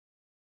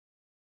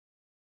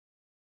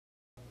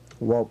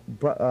Well,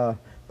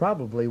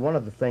 probably one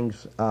of the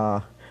things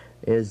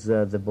is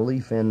the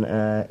belief in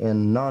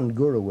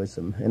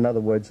non-guruism. In other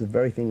words, the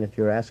very thing that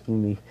you're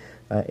asking me,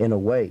 in a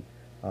way,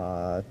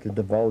 to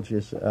divulge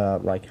is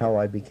like how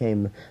I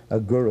became a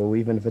guru,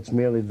 even if it's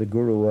merely the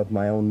guru of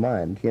my own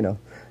mind, you know.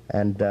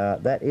 And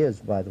that is,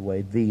 by the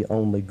way, the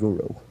only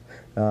guru.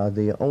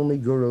 The only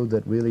guru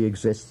that really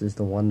exists is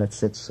the one that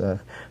sits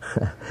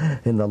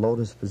in the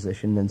lotus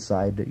position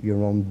inside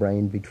your own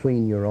brain,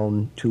 between your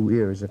own two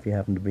ears, if you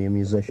happen to be a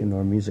musician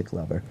or a music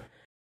lover.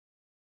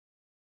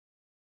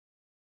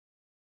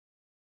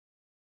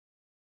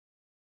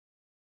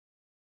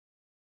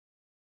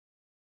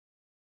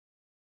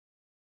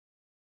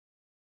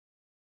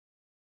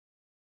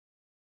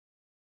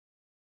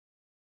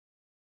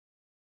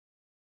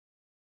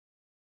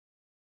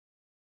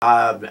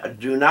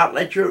 Do not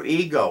let your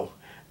ego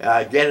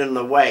get in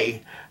the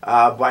way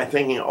by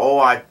thinking, oh,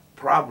 I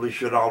probably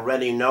should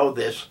already know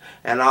this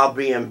and I'll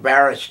be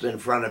embarrassed in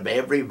front of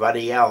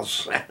everybody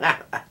else.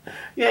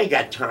 You ain't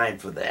got time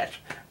for that.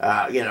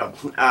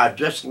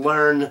 Just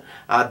learn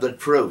the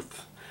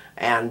truth.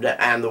 And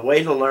the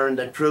way to learn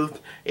the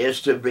truth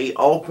is to be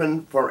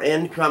open for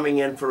incoming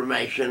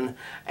information,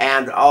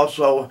 and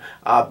also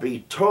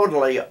be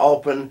totally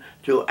open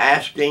to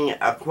asking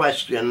a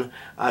question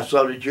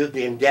so that you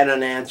can get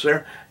an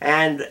answer.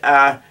 And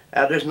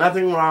there's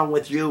nothing wrong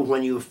with you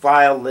when you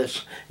file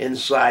this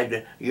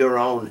inside your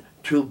own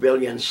 2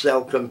 billion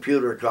cell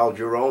computer called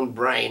your own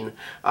brain,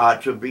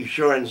 to be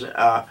sure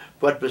and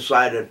put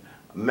beside it,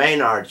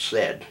 Maynard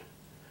said.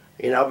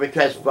 You know,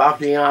 because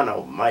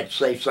Vacchiano might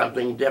say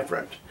something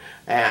different.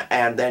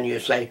 And then you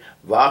say,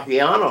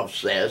 Vacchiano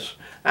says,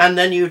 and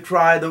then you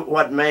try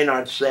what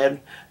Maynard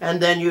said,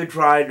 and then you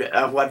tried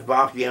what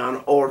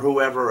Vacchiano or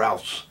whoever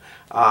else.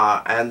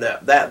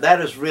 That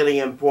is really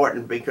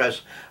important,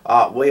 because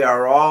we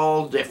are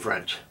all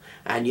different,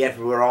 and yet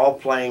we're all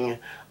playing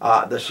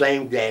the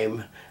same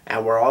game,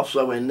 and we're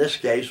also, in this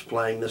case,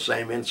 playing the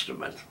same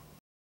instrument.